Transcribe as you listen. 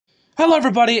Hello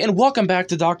everybody and welcome back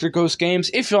to Dr. Ghost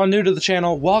Games. If you're new to the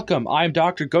channel, welcome. I'm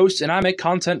Dr. Ghost and I make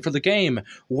content for the game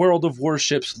World of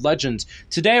Warships Legends.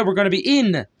 Today we're going to be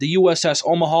in the USS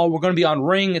Omaha. We're going to be on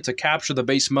Ring. It's a capture the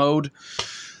base mode.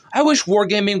 I wish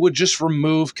Wargaming would just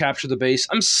remove capture the base.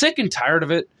 I'm sick and tired of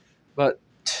it, but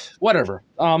whatever.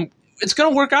 It's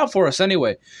going to work out for us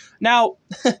anyway. Now,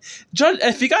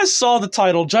 if you guys saw the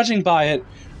title, judging by it,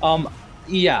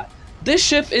 yeah. This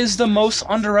ship is the most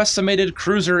underestimated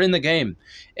cruiser in the game,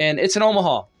 and it's an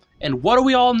Omaha. And what do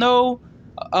we all know?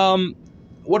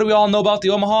 What do we all know about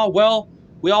the Omaha? Well,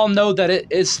 we all know that it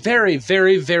is very,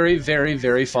 very, very, very,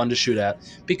 very fun to shoot at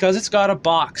because it's got a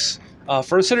box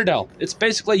for a Citadel. It's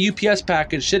basically a UPS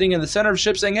package sitting in the center of the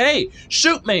ship saying, "Hey,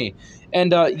 shoot me!"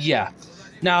 And yeah.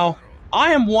 Now,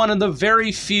 I am one of the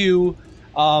very few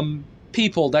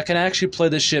people that can actually play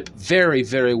this ship very,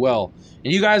 very well.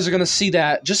 And you guys are going to see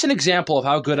that, just an example of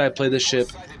how good I play this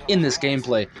ship in this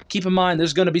gameplay. Keep in mind,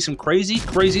 there's going to be some crazy,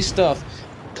 crazy stuff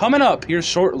coming up here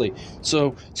shortly.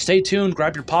 So stay tuned,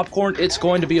 grab your popcorn, it's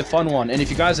going to be a fun one. And if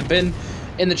you guys have been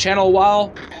in the channel a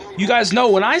while, you guys know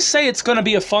when I say it's going to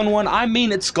be a fun one, I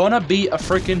mean it's going to be a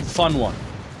freaking fun one.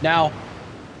 Now,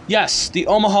 yes, the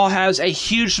Omaha has a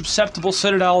huge susceptible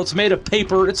Citadel. It's made of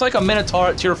paper. It's like a Minotaur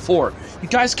at tier 4. You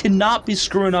guys cannot be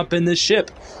screwing up in this ship.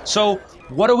 So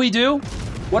what do we do?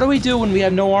 What do we do when we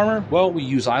have no armor? Well, we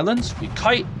use islands, we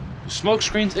kite, smoke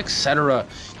screens, etc.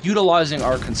 Utilizing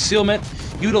our concealment,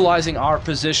 utilizing our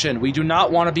position. We do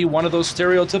not want to be one of those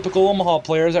stereotypical Omaha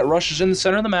players that rushes in the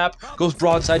center of the map, goes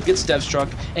broadside, gets dev struck,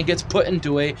 and gets put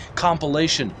into a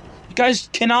compilation. You guys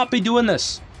cannot be doing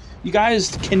this. You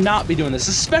guys cannot be doing this,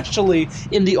 especially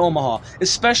in the Omaha,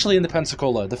 especially in the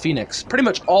Pensacola, the Phoenix, pretty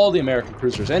much all the American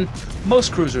cruisers, and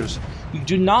most cruisers. You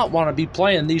do not want to be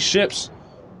playing these ships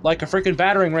like a freaking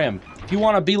battering ram. If you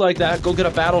want to be like that, go get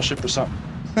a battleship or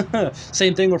something.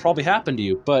 Same thing will probably happen to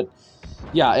you, but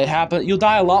yeah, it happened. You'll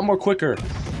die a lot more quicker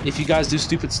if you guys do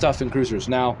stupid stuff in cruisers.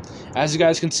 Now, as you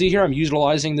guys can see here, I'm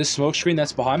utilizing this smoke screen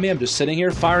that's behind me. I'm just sitting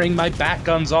here firing my back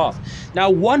guns off.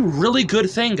 Now, one really good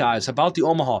thing, guys, about the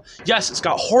Omaha, yes, it's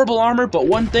got horrible armor, but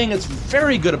one thing that's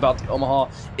very good about the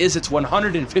Omaha is its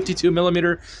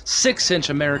 152mm 6-inch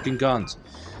American guns.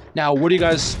 Now, what do you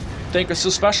guys think is so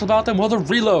special about them? Well, the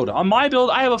reload. On my build,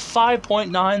 I have a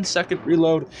 5.9 second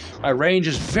reload. My range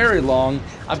is very long.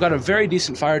 I've got a very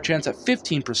decent fire chance at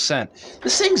 15%.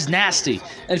 This thing's nasty.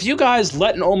 And if you guys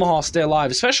let an Omaha stay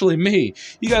alive, especially me,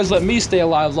 you guys let me stay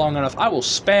alive long enough, I will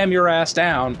spam your ass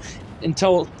down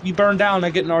until you burn down and I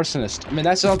get an arsonist. I mean,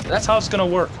 that's how it's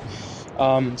going to work.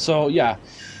 So, yeah.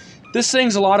 This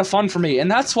thing's a lot of fun for me,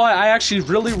 and that's why I actually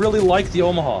really, really like the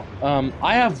Omaha.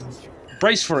 I have...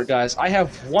 brace for it, guys. I have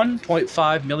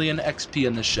 1.5 million XP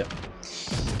in this ship.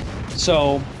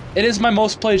 So, it is my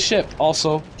most played ship.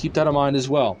 Also, keep that in mind as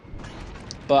well.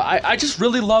 But I just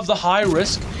really love the high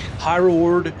risk, high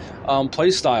reward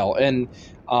play style. And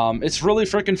it's really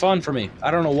freaking fun for me. I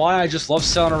don't know why, I just love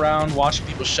sailing around, watching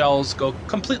people's shells go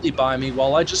completely by me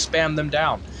while I just spam them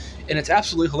down. And it's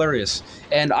absolutely hilarious.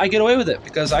 And I get away with it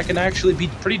because I can actually be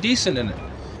pretty decent in it.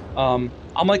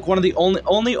 I'm like one of the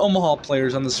only Omaha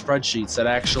players on the spreadsheets that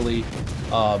actually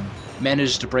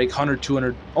managed to break 100,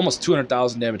 200, almost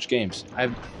 200,000 damage games.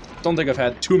 I don't think I've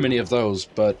had too many of those,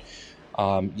 but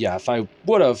yeah, if I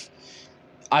would have,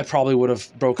 I probably would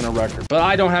have broken a record. But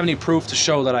I don't have any proof to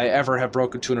show that I ever have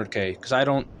broken 200k because I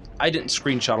didn't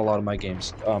screenshot a lot of my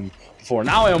games before.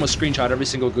 Now I almost screenshot every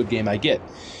single good game I get.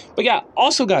 But yeah,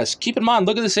 also guys, keep in mind,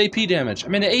 look at this AP damage. I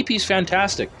mean, the AP is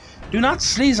fantastic. Do not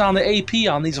sneeze on the AP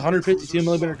on these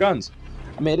 152mm guns.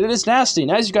 I mean, it is nasty.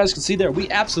 And as you guys can see there, we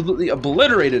absolutely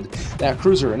obliterated that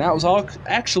cruiser. And that was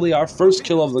actually our first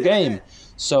kill of the game.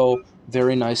 So,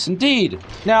 very nice indeed.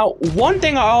 Now, one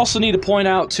thing I also need to point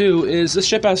out too is this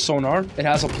ship has sonar. It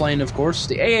has a plane, of course.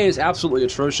 The AA is absolutely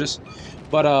atrocious.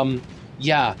 But,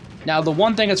 yeah. Now, the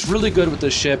one thing that's really good with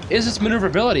this ship is its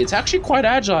maneuverability. It's actually quite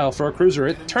agile for a cruiser.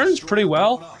 It turns pretty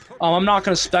well. I'm not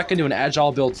going to spec into an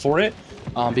agile build for it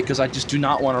because I just do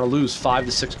not want to lose 5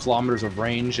 to 6 kilometers of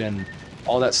range and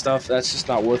all that stuff. That's just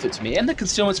not worth it to me. And the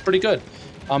concealment's pretty good.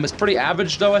 It's pretty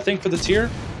average, though, I think, for the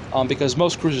tier because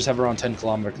most cruisers have around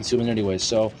 10-kilometer concealment anyway.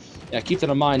 So, yeah, keep that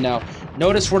in mind. Now,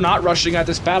 notice we're not rushing at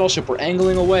this battleship. We're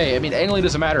angling away. I mean, angling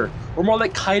doesn't matter. We're more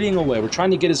like kiting away. We're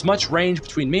trying to get as much range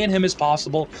between me and him as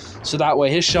possible, so that way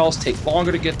his shells take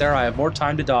longer to get there. I have more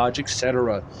time to dodge,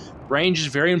 etc. Range is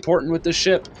very important with this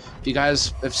ship. If you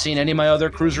guys have seen any of my other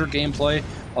cruiser gameplay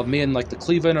of me in like the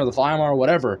Cleveland or the Weimar or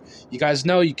whatever, you guys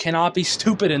know you cannot be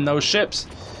stupid in those ships.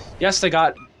 Yes, they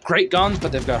got great guns,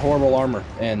 but they've got horrible armor.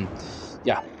 And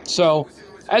yeah, so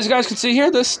as you guys can see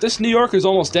here, this New York is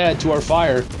almost dead to our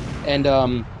fire.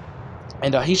 And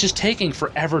And he's just taking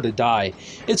forever to die.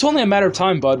 It's only a matter of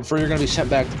time, bud, before you're going to be sent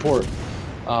back to port.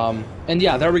 And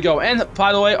yeah, there we go. And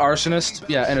by the way, Arsonist,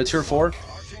 yeah, and a tier 4.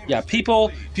 Yeah,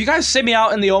 people, if you guys see me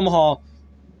out in the Omaha,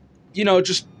 you know,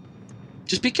 just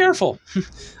be careful.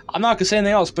 I'm not going to say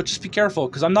anything else, but just be careful,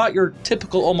 because I'm not your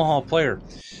typical Omaha player.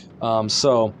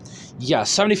 So, yeah,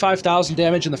 75,000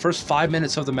 damage in the first 5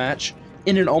 minutes of the match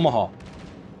in an Omaha.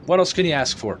 What else can you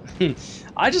ask for?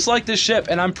 I just like this ship,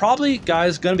 and I'm probably,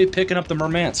 guys, going to be picking up the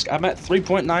Murmansk. I'm at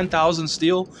 3.9 thousand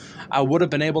steel. I would have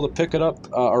been able to pick it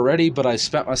up already, but I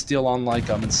spent my steel on, like,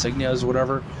 insignias or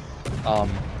whatever.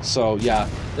 So, yeah,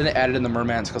 then they added in the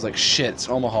Murmansk. I was like, shit, it's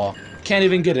Omaha. Can't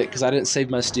even get it, because I didn't save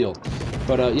my steel.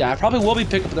 But, yeah, I probably will be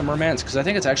picking up the Murmansk, because I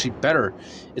think it's actually better.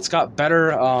 It's got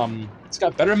better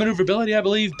maneuverability, I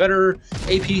believe, better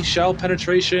AP shell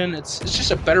penetration. It's just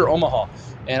a better Omaha.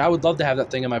 And I would love to have that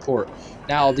thing in my port.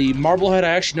 Now, the Marblehead, I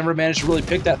actually never managed to really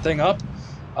pick that thing up.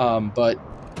 But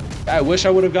I wish I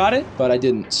would have got it, but I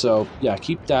didn't. So, yeah,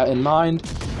 keep that in mind.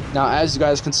 Now, as you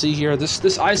guys can see here, this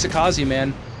Isakaze,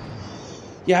 man,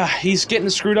 yeah, he's getting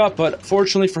screwed up. But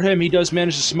fortunately for him, he does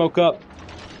manage to smoke up.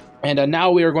 And now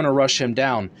we are going to rush him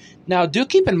down. Now, do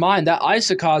keep in mind that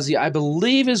Isakaze, I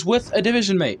believe, is with a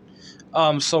division mate.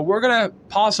 So we're going to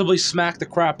possibly smack the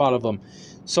crap out of him.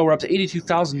 So we're up to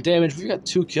 82,000 damage. We've got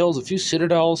 2 kills, a few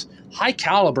Citadels, high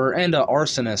caliber, and an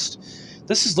Arsonist.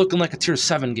 This is looking like a tier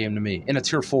 7 game to me, in a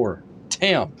tier 4.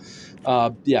 Damn.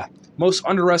 Yeah, most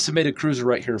underestimated cruiser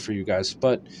right here for you guys.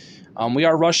 But we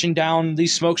are rushing down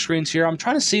these smoke screens here. I'm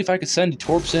trying to see if I could send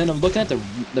Torps in. I'm looking at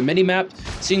the mini-map,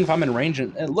 seeing if I'm in range.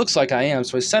 And it looks like I am,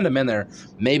 so I send them in there.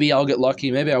 Maybe I'll get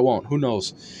lucky, maybe I won't. Who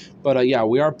knows? But yeah,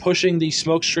 we are pushing these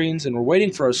smoke screens, and we're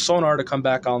waiting for our sonar to come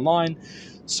back online.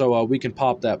 So we can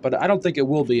pop that. But I don't think it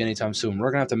will be anytime soon.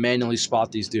 We're going to have to manually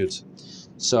spot these dudes.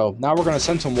 So now we're going to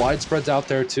send some widespreads out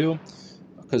there too.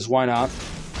 Because why not?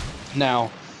 Now,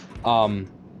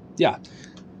 yeah.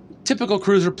 Typical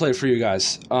cruiser play for you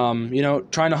guys. You know,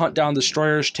 trying to hunt down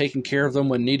destroyers, taking care of them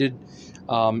when needed,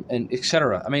 and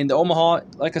etc. I mean, the Omaha,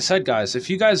 like I said, guys, if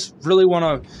you guys really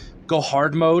want to go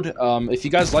hard mode, if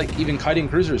you guys like even kiting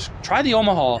cruisers, try the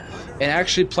Omaha and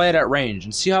actually play it at range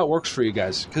and see how it works for you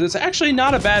guys, because it's actually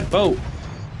not a bad boat,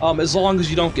 as long as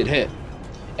you don't get hit.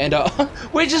 And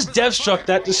we just dev struck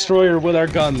that destroyer with our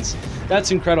guns.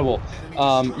 That's incredible.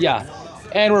 Yeah,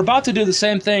 and we're about to do the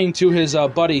same thing to his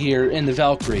buddy here in the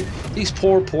Valkyrie. These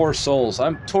poor souls.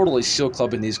 I'm totally seal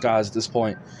clubbing these guys at this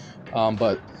point.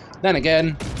 But then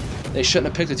again, they shouldn't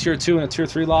have picked a tier 2 and a tier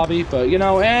 3 lobby, but you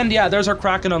know, and yeah, there's our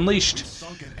Kraken Unleashed.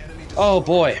 Oh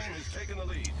boy.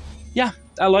 Yeah,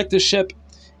 I like this ship,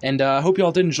 and I hope you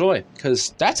all did enjoy,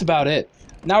 because that's about it.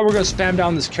 Now we're going to spam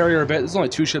down this carrier a bit. There's only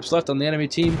 2 ships left on the enemy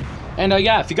team. And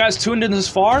yeah, if you guys tuned in this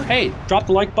far, hey, drop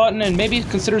the like button and maybe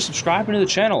consider subscribing to the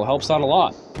channel. It helps out a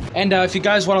lot. And if you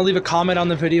guys want to leave a comment on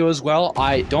the video as well,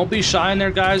 don't be shy in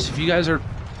there, guys. If you guys are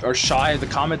shy of the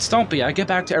comments, don't be. I get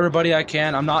back to everybody I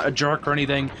can. I'm not a jerk or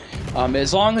anything.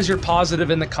 As long as you're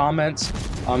positive in the comments,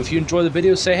 if you enjoy the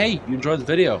video, say, hey, you enjoyed the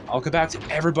video. I'll get back to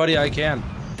everybody I can.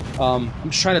 I'm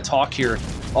just trying to talk here.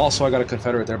 Also, I got a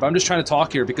Confederate there, but I'm just trying to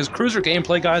talk here because cruiser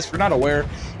gameplay, guys, if you're not aware,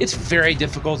 it's very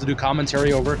difficult to do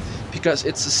commentary over because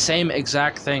it's the same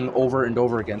exact thing over and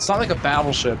over again. It's not like a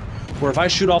battleship where if I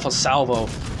shoot off a salvo,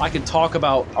 I can talk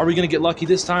about, are we going to get lucky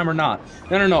this time or not?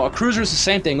 No. A cruiser is the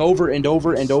same thing over and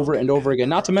over and over and over again.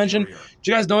 Not to mention, did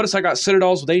you guys notice I got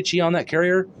Citadels with HE on that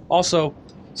carrier? Also,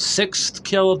 6th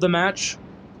kill of the match.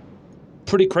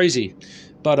 Pretty crazy.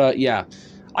 But, yeah.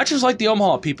 I just like the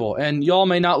Omaha, people, and y'all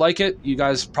may not like it. You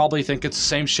guys probably think it's the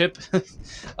same ship.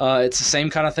 It's the same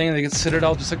kind of thing. They get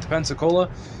Citadel just like the Pensacola.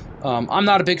 I'm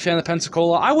not a big fan of the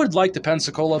Pensacola. I would like the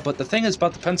Pensacola, but the thing is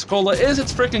about the Pensacola is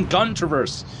it's freaking gun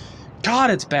traverse.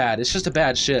 God, it's bad. It's just a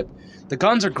bad ship. The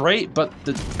guns are great, but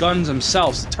the guns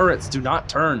themselves, the turrets, do not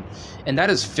turn. And that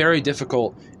is very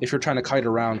difficult if you're trying to kite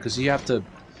around, because you have to...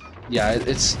 Yeah,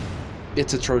 it's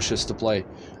atrocious to play.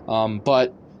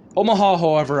 But... Omaha,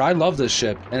 however, I love this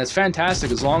ship, and it's fantastic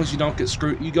as long as you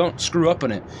don't screw up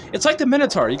in it. It's like the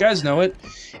Minotaur, you guys know it.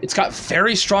 It's got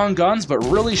very strong guns, but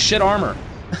really shit armor.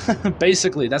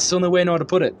 Basically, that's the only way I know how to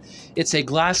put it. It's a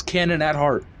glass cannon at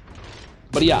heart.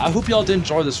 But yeah, I hope y'all did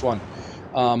enjoy this one.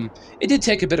 It did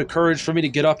take a bit of courage for me to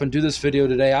get up and do this video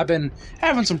today. I've been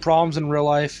having some problems in real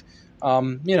life.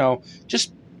 You know,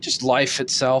 just life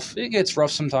itself. It gets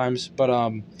rough sometimes, but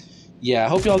yeah, I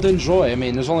hope y'all did enjoy. I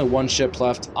mean, there's only 1 ship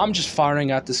left. I'm just firing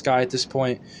at this guy at this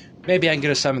point. Maybe I can get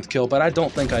a 7th kill, but I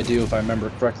don't think I do if I remember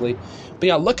correctly. But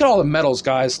yeah, look at all the medals,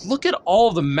 guys. Look at all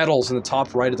of the medals in the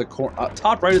top right of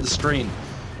the screen.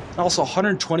 And also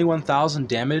 121,000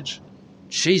 damage.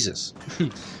 Jesus.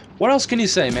 what else can you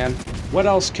say, man? What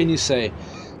else can you say?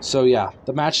 So yeah,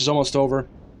 the match is almost over.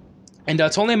 And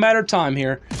it's only a matter of time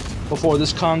here before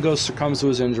this Congo succumbs to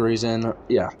his injuries and,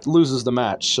 yeah, loses the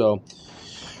match. So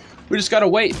we just gotta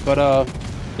wait. But,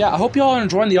 yeah, I hope y'all are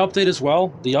enjoying the update as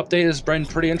well. The update has been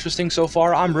pretty interesting so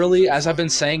far. I'm really, as I've been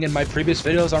saying in my previous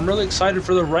videos, I'm really excited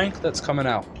for the rank that's coming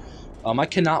out. I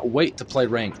cannot wait to play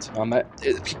ranked.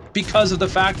 Because of the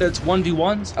fact that it's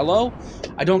 1v1s, hello?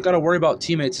 I don't gotta worry about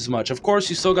teammates as much. Of course,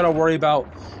 you still gotta worry about,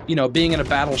 you know, being in a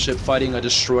battleship fighting a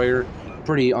destroyer.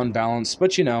 Pretty unbalanced,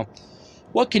 but, you know,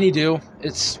 what can you do?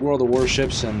 It's World of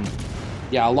Warships, and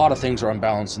yeah, a lot of things are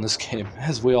unbalanced in this game,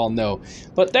 as we all know.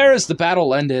 But there is the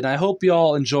battle ended. I hope you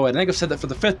all enjoyed. I think I've said that for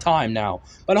the 5th time now.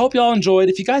 But I hope you all enjoyed.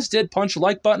 If you guys did, punch the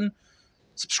like button.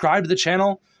 Subscribe to the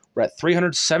channel. We're at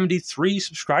 373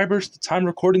 subscribers at the time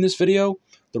recording this video.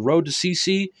 The road to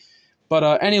CC.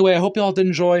 But anyway, I hope you all did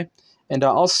enjoy. And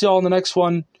I'll see you all in the next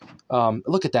one.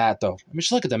 Look at that, though. I mean,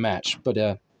 just look at the match. But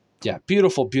yeah,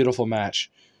 beautiful, beautiful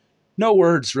match. No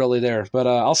words really there, but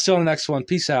I'll see you on the next one.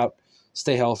 Peace out.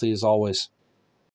 Stay healthy as always.